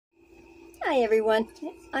Hi everyone,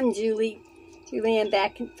 I'm Julie. Julie, I'm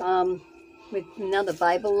back with another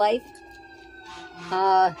Bible Life.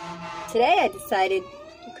 Today I decided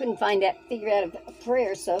I couldn't figure out a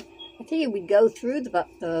prayer, so I figured we'd go through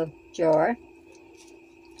the jar.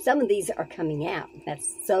 Some of these are coming out.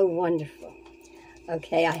 That's so wonderful.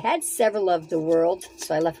 Okay, I had several of the world,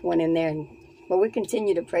 so I left one in there. And well, we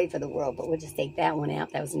continue to pray for the world, but we'll just take that one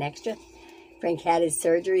out. That was an extra. Frank had his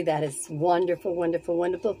surgery. That is wonderful, wonderful,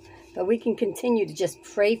 wonderful. But we can continue to just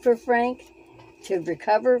pray for Frank to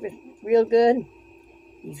recover real good.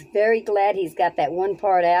 He's very glad he's got that one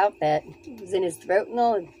part out that was in his throat and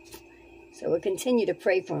all. So we'll continue to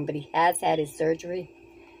pray for him, but he has had his surgery.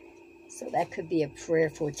 So that could be a prayer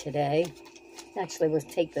for today. Actually, we'll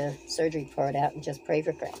take the surgery part out and just pray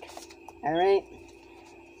for Frank. All right?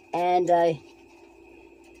 And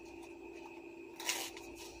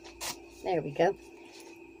there we go.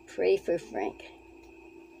 Pray for Frank.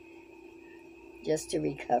 Just to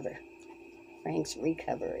recover. Frank's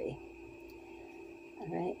recovery. All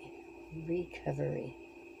right? Recovery.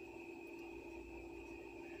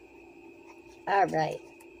 All right.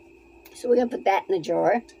 So we're going to put that in the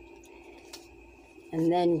jar.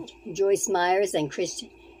 And then Joyce Myers and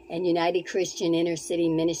United Christian Inner City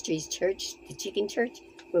Ministries Church, the Chicken Church,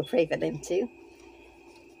 we'll pray for them too.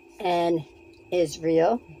 And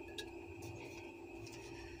Israel.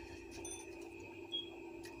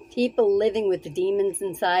 People living with the demons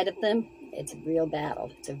inside of them, it's a real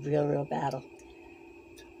battle. It's a real, real battle.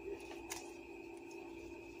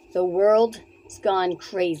 The world has gone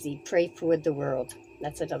crazy. Pray for the world.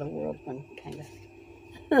 That's another world one, kind of.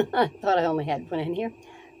 I thought I only had one in here.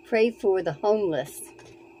 Pray for the homeless.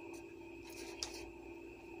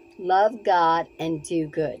 Love God and do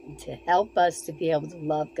good. To help us to be able to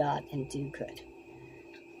love God and do good.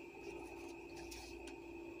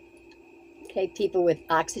 Okay, people with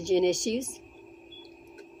oxygen issues.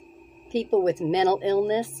 People with mental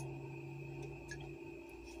illness.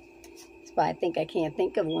 That's why I think I can't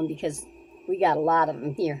think of one, because we got a lot of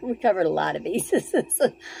them here. We covered a lot of these.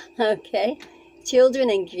 Okay. Children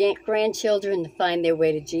and grandchildren to find their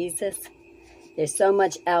way to Jesus. There's so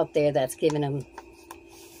much out there that's giving them,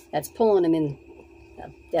 that's pulling them in a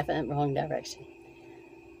definite wrong direction.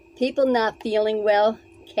 People not feeling well,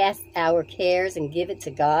 cast our cares and give it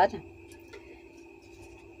to God.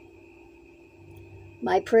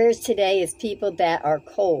 My prayers today is people that are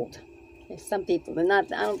cold. There's some people, I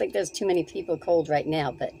don't think there's too many people cold right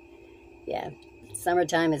now, but yeah,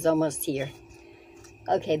 summertime is almost here.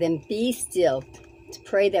 Okay, then be still. To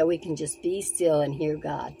pray that we can just be still and hear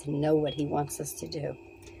God, to know what He wants us to do.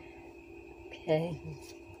 Okay.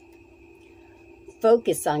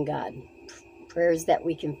 Focus on God. Prayers that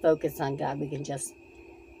we can focus on God. We can just...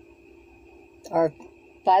 Our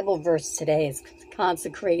Bible verse today is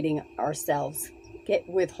consecrating ourselves. Get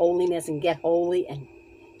with holiness and get holy and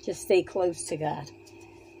just stay close to God.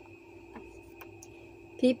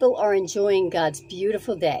 People are enjoying God's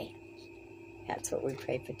beautiful day. That's what we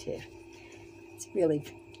pray for too. It's really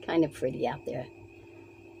kind of pretty out there.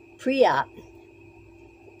 Pre-op.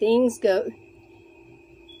 Things go...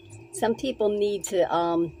 Some people need to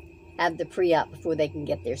have the pre-op before they can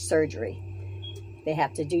get their surgery. They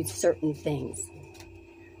have to do certain things.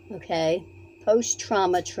 Okay?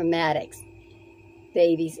 Post-trauma traumatics.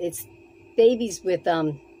 Babies. It's babies with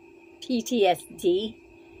PTSD.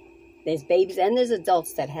 There's babies and there's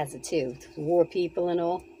adults that has it too. War people and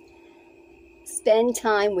all. Spend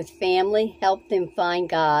time with family. Help them find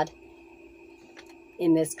God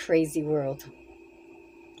in this crazy world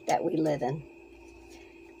that we live in.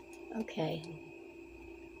 Okay.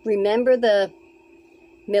 Remember the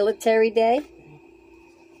Military Day.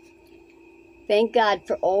 Thank God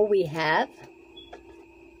for all we have.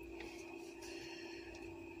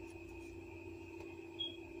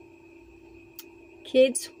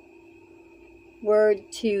 Kids' word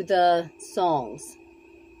to the songs.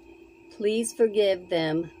 Please forgive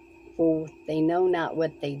them, for they know not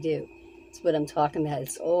what they do. That's what I'm talking about.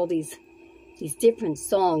 It's all these different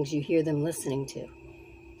songs you hear them listening to.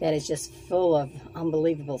 That is just full of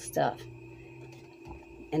unbelievable stuff.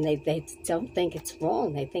 And they don't think it's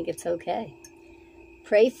wrong. They think it's okay.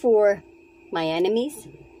 Pray for my enemies.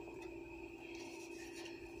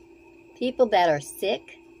 People that are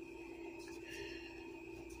sick.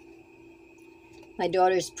 My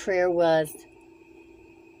daughter's prayer was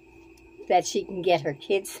that she can get her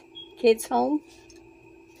kids home.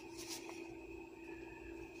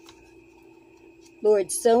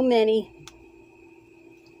 Lord, so many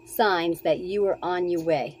signs that you are on your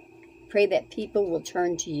way. Pray that people will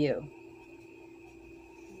turn to you.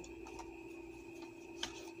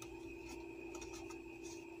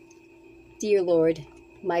 Dear Lord,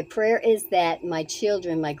 my prayer is that my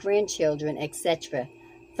children, my grandchildren, etc.,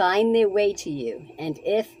 find their way to you, and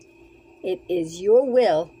if it is your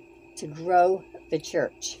will, to grow the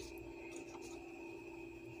church.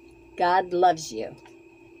 God loves you.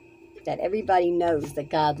 That everybody knows that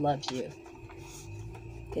God loves you.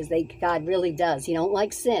 Because God really does. He don't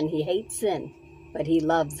like sin. He hates sin. But he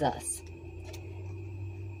loves us.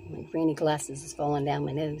 My granny glasses is falling down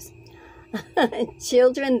my nose.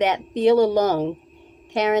 Children that feel alone.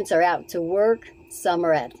 Parents are out to work. Some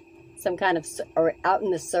are at some kind of, or out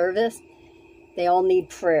in the service. They all need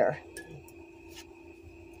prayer.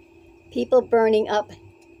 People burning up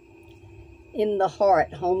in the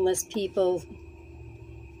heart. Homeless people.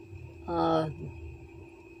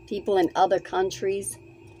 People in other countries.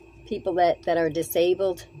 People that are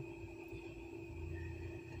disabled.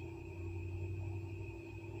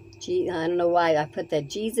 I don't know why I put that.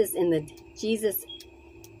 Jesus in the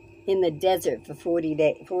desert for 40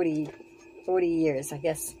 years. I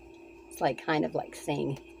guess it's like kind of like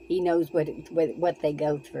saying he knows what they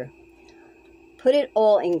go through. Put it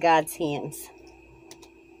all in God's hands.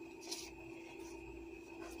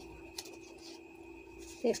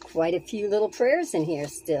 There's quite a few little prayers in here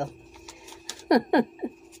still. No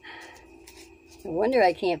wonder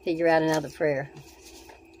I can't figure out another prayer.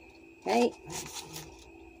 Right?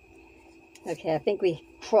 Okay, I think we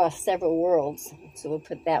crossed several worlds, so we'll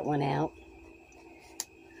put that one out.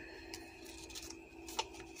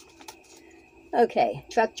 Okay,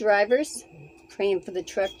 truck drivers. Praying for the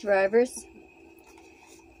truck drivers.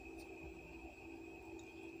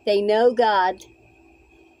 They know God.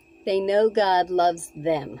 They know God loves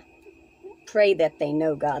them. Pray that they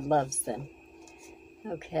know God loves them.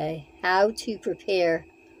 Okay, how to prepare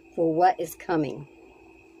for what is coming.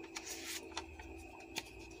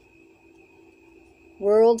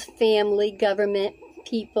 World, family, government,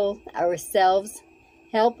 people, ourselves,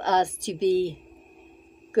 help us to be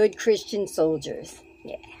good Christian soldiers.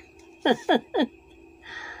 Yeah.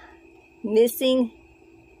 Missing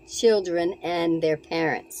children and their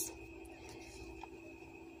parents.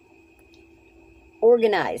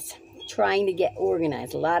 Organize. Trying to get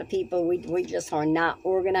organized. A lot of people, we just are not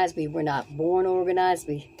organized. We were not born organized.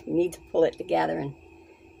 We need to pull it together and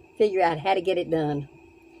figure out how to get it done.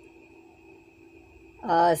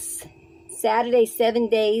 Saturday, 7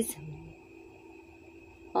 days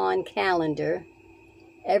on calendar.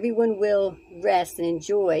 Everyone will rest and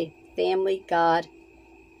enjoy family, God,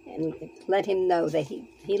 and let him know that he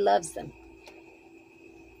loves them.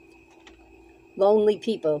 Lonely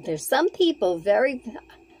people. There's some people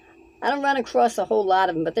I don't run across a whole lot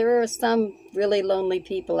of them, but there are some really lonely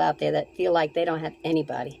people out there that feel like they don't have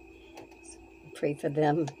anybody. So pray for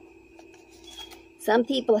them. Some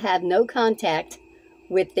people have no contact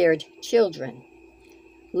with their children.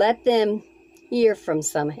 Let them hear from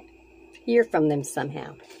them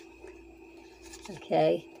somehow.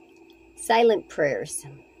 Okay. Silent prayers.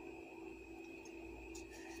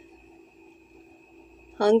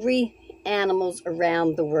 Hungry animals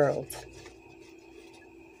around the world.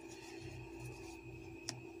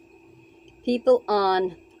 People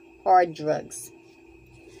on hard drugs.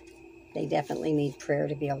 They definitely need prayer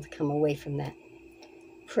to be able to come away from that.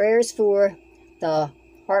 Prayers for the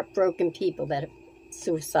heartbroken people that are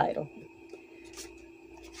suicidal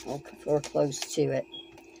or close to it.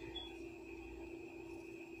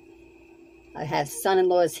 I have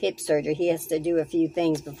son-in-law's hip surgery. He has to do a few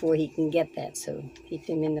things before he can get that, so keep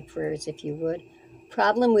him in the prayers if you would.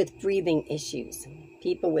 Problem with breathing issues.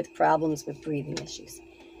 People with problems with breathing issues.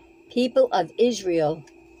 People of Israel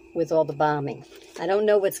with all the bombing. I don't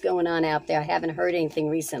know what's going on out there. I haven't heard anything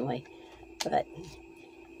recently.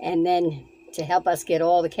 And then to help us get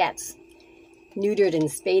all the cats neutered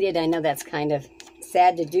and spaded. I know that's kind of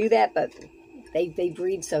sad to do that, but they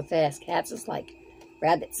breed so fast. Cats is like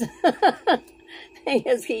rabbits. They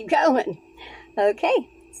just keep going. Okay,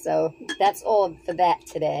 so that's all for that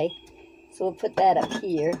today. So we'll put that up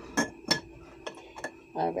here.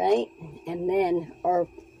 All right, and then our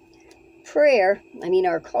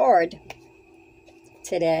card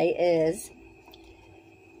today is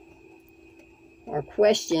our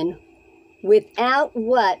question: without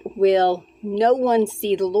what will no one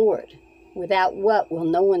see the Lord? Without what will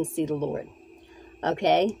no one see the Lord?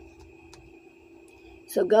 Okay?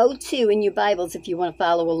 So go to, in your Bibles, if you want to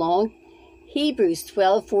follow along, Hebrews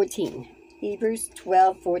 12:14. Hebrews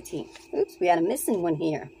 12:14. Oops, we had a missing one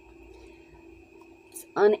here. It's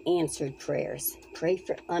unanswered prayers. Pray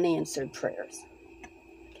for unanswered prayers.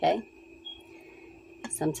 Okay?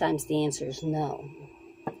 Sometimes the answer is no.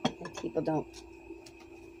 And people don't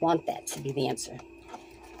want that to be the answer.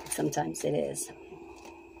 Sometimes it is.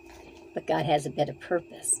 but God has a better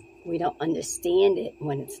purpose. We don't understand it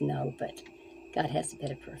when it's no, but God has a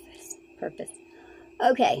better purpose.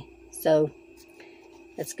 Okay, so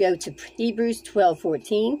let's go to Hebrews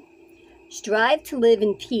 12:14. Strive to live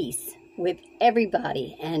in peace with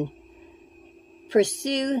everybody and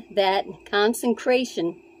pursue that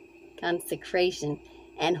consecration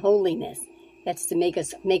and holiness. That's to make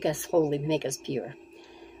us holy, make us pure.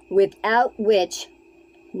 Without which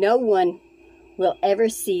no one will ever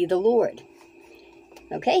see the Lord.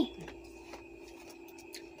 Okay?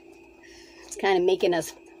 It's kind of making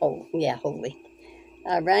us holy.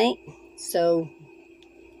 All right? So,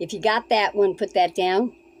 if you got that one, put that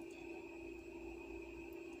down.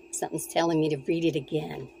 Something's telling me to read it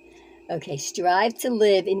again. Okay, strive to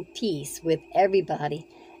live in peace with everybody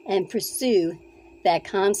and pursue that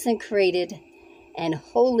consecrated and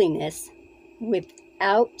holiness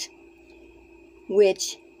without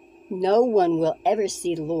which no one will ever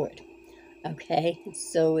see the Lord. Okay,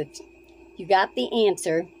 so if you got the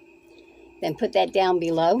answer, then put that down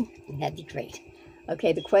below, and that'd be great.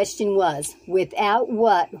 Okay, the question was, without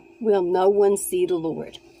what will no one see the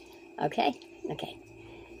Lord? Okay? Okay.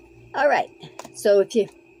 All right, so if you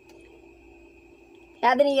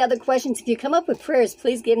have any other questions, if you come up with prayers,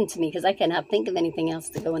 please give them to me, because I cannot think of anything else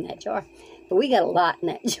to go in that jar. But we got a lot in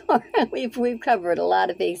that jar. We've covered a lot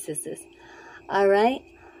of bases. All right.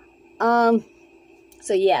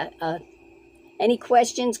 So yeah, any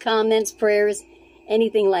questions, comments, prayers,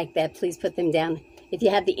 anything like that, please put them down. If you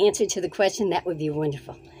have the answer to the question, that would be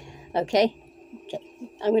wonderful. Okay? Okay.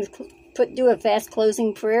 I'm going to do a fast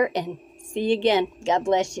closing prayer and see you again. God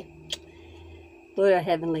bless you. Lord, our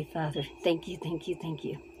Heavenly Father, thank you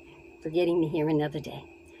for getting me here another day.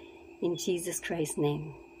 In Jesus Christ's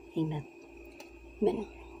name, amen. Amen.